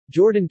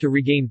Jordan to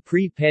regain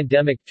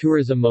pre-pandemic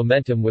tourism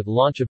momentum with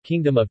launch of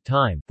Kingdom of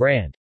Time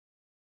brand.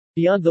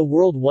 Beyond the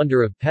world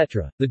wonder of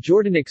Petra, the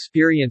Jordan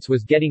experience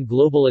was getting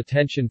global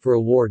attention for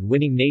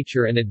award-winning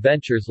nature and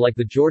adventures like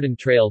the Jordan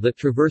Trail that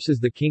traverses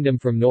the kingdom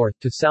from north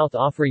to south,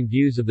 offering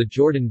views of the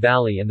Jordan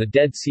Valley and the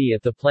Dead Sea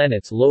at the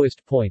planet's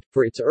lowest point,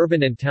 for its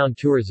urban and town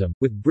tourism,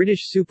 with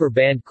British super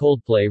band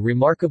Coldplay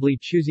remarkably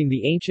choosing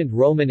the ancient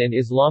Roman and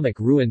Islamic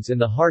ruins in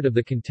the heart of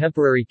the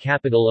contemporary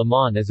capital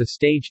Amman as a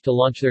stage to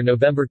launch their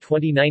November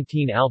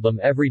 2019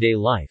 album Everyday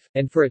Life,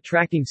 and for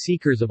attracting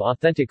seekers of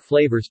authentic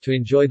flavors to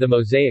enjoy the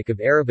mosaic of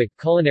Arabic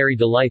culinary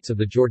delights of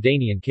the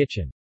Jordanian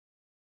kitchen.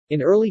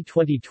 In early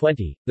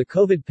 2020, the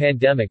COVID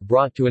pandemic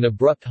brought to an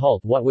abrupt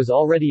halt what was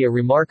already a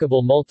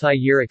remarkable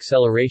multi-year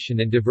acceleration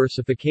and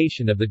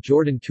diversification of the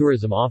Jordan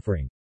tourism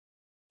offering.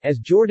 As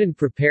Jordan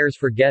prepares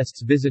for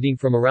guests visiting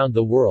from around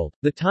the world,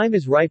 the time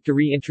is ripe to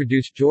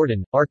reintroduce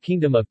Jordan, our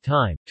Kingdom of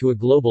Time, to a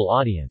global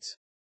audience.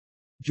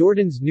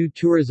 Jordan's new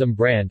tourism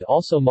brand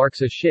also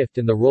marks a shift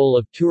in the role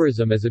of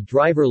tourism as a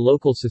driver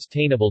local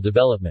sustainable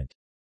development.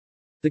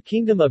 The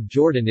Kingdom of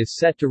Jordan is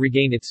set to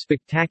regain its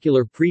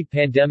spectacular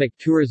pre-pandemic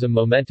tourism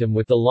momentum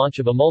with the launch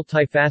of a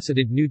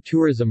multifaceted new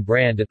tourism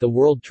brand at the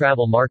World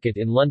Travel Market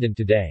in London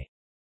today.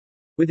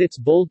 With its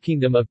bold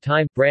Kingdom of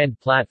Time brand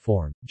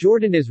platform,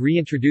 Jordan is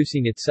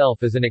reintroducing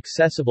itself as an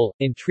accessible,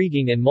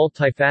 intriguing and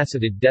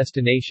multifaceted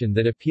destination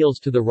that appeals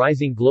to the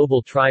rising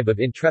global tribe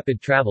of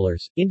intrepid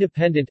travelers,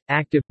 independent,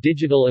 active,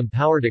 digital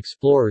empowered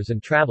explorers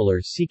and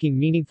travelers seeking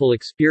meaningful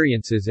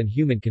experiences and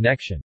human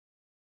connection.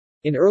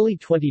 In early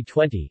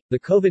 2020, the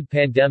COVID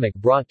pandemic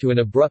brought to an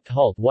abrupt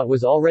halt what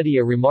was already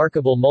a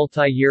remarkable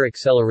multi-year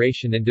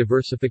acceleration and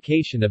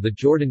diversification of the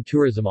Jordan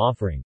tourism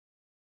offering.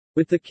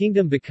 With the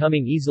kingdom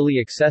becoming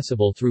easily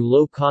accessible through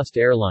low-cost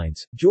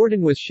airlines,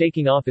 Jordan was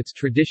shaking off its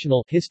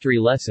traditional history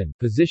lesson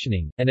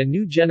positioning, and a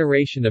new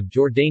generation of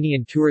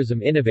Jordanian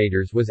tourism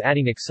innovators was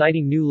adding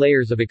exciting new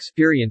layers of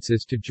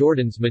experiences to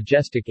Jordan's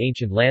majestic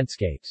ancient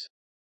landscapes.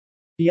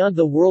 Beyond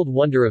the world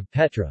wonder of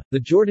Petra, the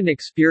Jordan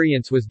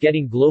experience was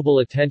getting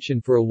global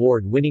attention for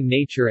award-winning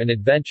nature and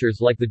adventures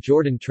like the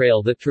Jordan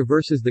Trail that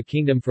traverses the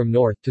kingdom from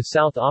north to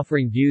south,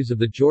 offering views of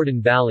the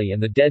Jordan Valley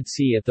and the Dead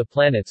Sea at the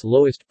planet's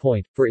lowest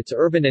point, for its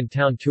urban and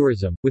town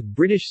tourism, with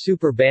British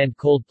super band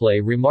Coldplay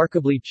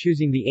remarkably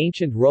choosing the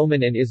ancient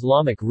Roman and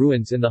Islamic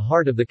ruins in the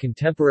heart of the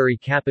contemporary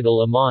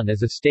capital Amman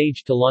as a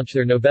stage to launch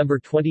their November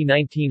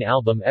 2019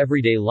 album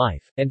Everyday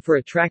Life, and for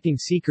attracting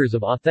seekers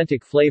of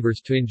authentic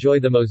flavors to enjoy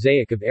the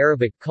mosaic of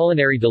Arabic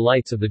culinary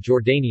delights of the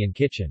Jordanian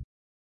kitchen.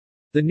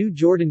 The new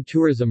Jordan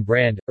tourism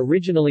brand,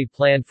 originally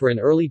planned for an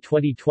early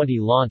 2020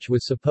 launch,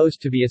 was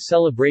supposed to be a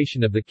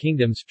celebration of the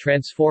kingdom's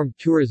transformed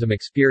tourism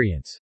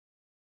experience.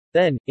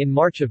 Then, in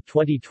March of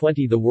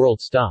 2020, the world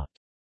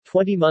stopped.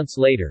 20 months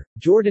later,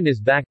 Jordan is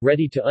back,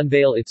 ready to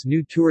unveil its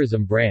new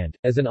tourism brand,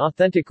 as an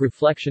authentic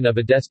reflection of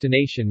a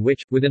destination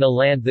which, within a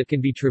land that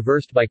can be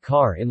traversed by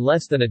car in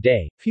less than a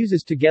day,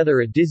 fuses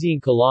together a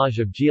dizzying collage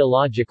of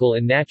geological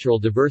and natural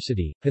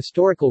diversity,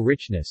 historical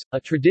richness,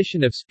 a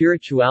tradition of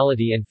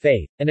spirituality and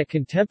faith, and a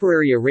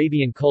contemporary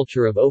Arabian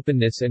culture of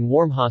openness and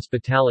warm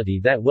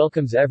hospitality that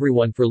welcomes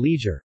everyone for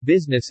leisure,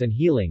 business and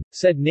healing,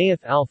 said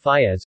Naif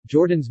Al-Fayez,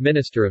 Jordan's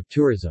Minister of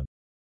Tourism.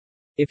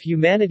 If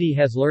humanity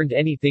has learned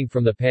anything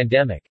from the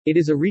pandemic, it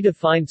is a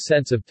redefined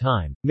sense of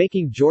time,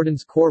 making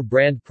Jordan's core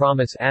brand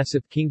promise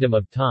Asif Kingdom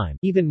of Time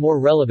even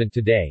more relevant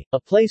today, a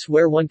place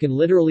where one can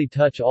literally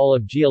touch all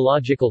of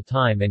geological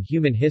time and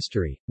human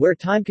history, where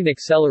time can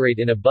accelerate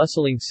in a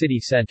bustling city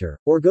center,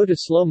 or go to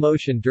slow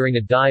motion during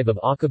a dive of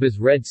Aqaba's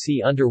Red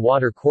Sea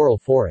underwater coral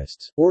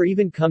forests, or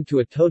even come to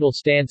a total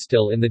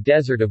standstill in the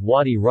desert of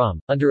Wadi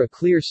Rum, under a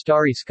clear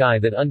starry sky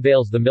that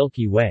unveils the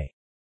Milky Way.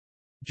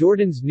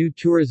 Jordan's new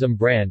tourism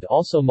brand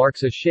also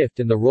marks a shift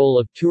in the role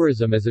of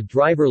tourism as a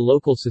driver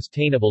local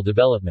sustainable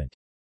development.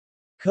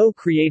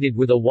 Co-created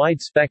with a wide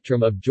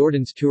spectrum of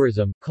Jordan's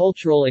tourism,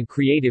 cultural and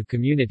creative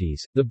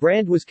communities, the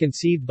brand was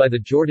conceived by the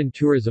Jordan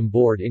Tourism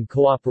Board in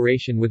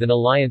cooperation with an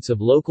alliance of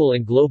local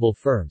and global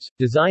firms,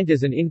 designed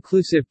as an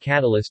inclusive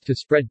catalyst to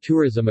spread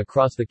tourism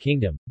across the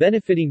kingdom,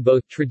 benefiting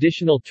both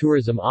traditional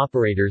tourism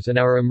operators and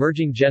our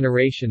emerging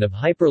generation of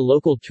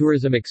hyper-local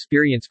tourism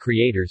experience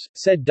creators,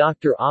 said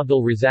Dr.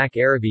 Abdul Razak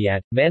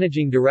Arabiat,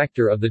 Managing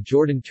Director of the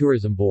Jordan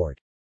Tourism Board.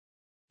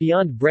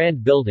 Beyond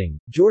brand building,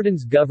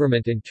 Jordan's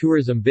government and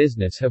tourism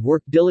business have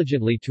worked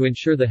diligently to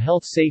ensure the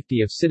health safety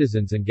of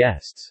citizens and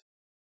guests.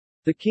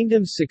 The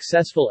kingdom's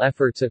successful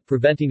efforts at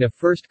preventing a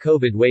first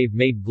COVID wave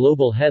made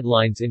global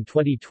headlines in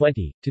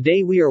 2020.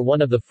 Today we are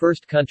one of the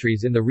first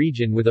countries in the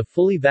region with a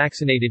fully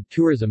vaccinated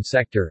tourism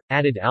sector,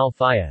 added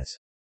Al-Fayez.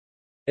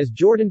 As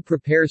Jordan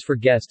prepares for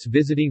guests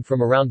visiting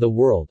from around the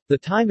world, the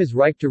time is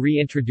ripe to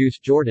reintroduce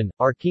Jordan,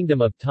 our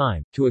Kingdom of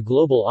Time, to a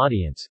global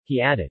audience, he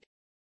added.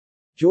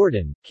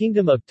 Jordan,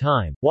 Kingdom of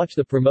Time. Watch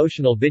the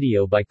promotional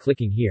video by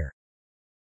clicking here.